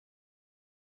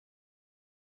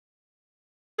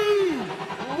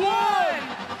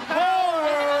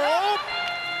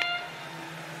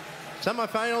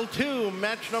Semifinal 2,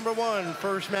 match number 1.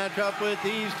 First matchup with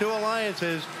these two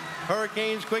alliances.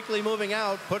 Hurricanes quickly moving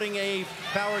out, putting a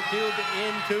power cube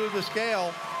into the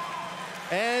scale.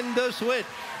 And the switch.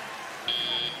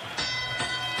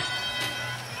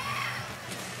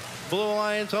 Blue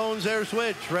Alliance owns their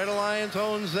switch. Red Alliance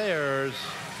owns theirs.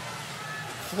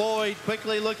 Floyd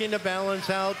quickly looking to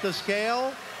balance out the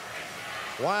scale,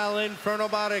 while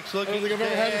Robotics looking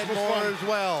to add more as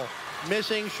well.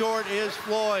 Missing short is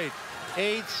Floyd.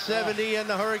 870 and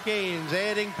the Hurricanes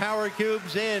adding power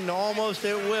cubes in almost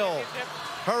at will.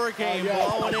 Hurricane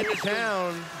blowing into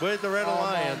town with the Red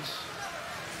Alliance.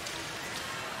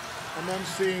 And then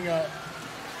seeing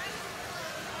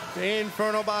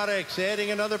Robotics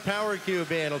adding another power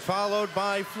cube in, followed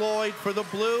by Floyd for the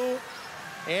blue,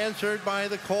 answered by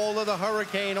the call of the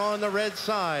Hurricane on the red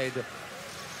side.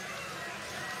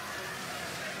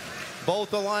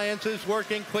 Both alliances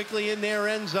working quickly in their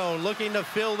end zone, looking to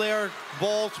fill their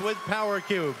vaults with power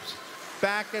cubes.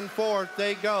 Back and forth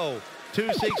they go.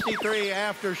 263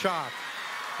 aftershock.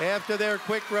 After their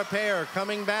quick repair,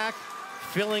 coming back,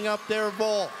 filling up their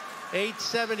vault.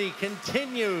 870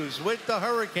 continues with the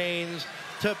Hurricanes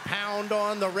to pound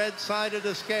on the red side of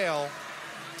the scale.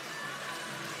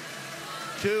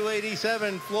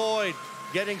 287, Floyd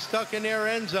getting stuck in their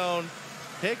end zone.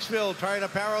 Hicksville trying to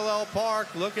parallel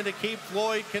park, looking to keep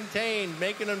Floyd contained,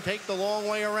 making him take the long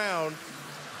way around.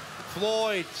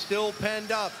 Floyd still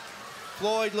penned up.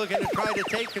 Floyd looking to try to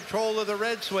take control of the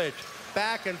red switch.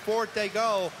 Back and forth they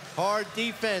go. Hard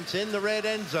defense in the red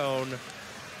end zone.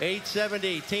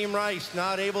 870, Team Rice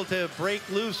not able to break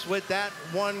loose with that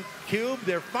one cube.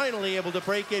 They're finally able to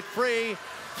break it free.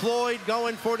 Floyd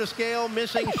going for the scale,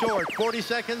 missing short. 40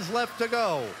 seconds left to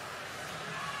go.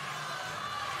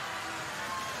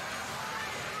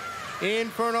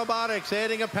 Robotics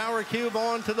adding a power cube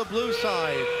onto the blue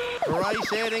side.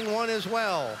 Rice adding one as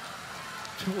well.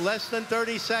 Less than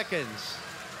 30 seconds.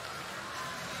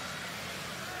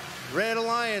 Red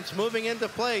Alliance moving into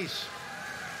place.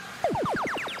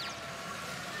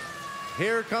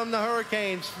 Here come the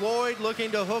Hurricanes. Floyd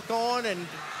looking to hook on and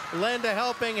lend a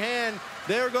helping hand.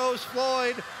 There goes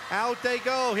Floyd. Out they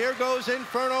go. Here goes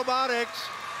Robotics.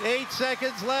 8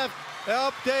 seconds left.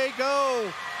 Up they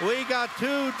go. We got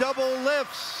two double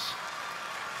lifts.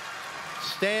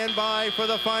 Stand by for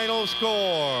the final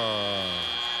score.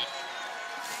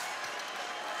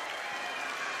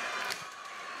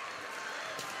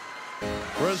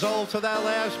 Results of that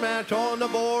last match on the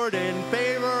board in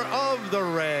favor of the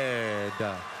red,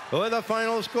 with a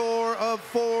final score of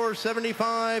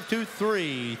 475 to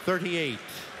 338.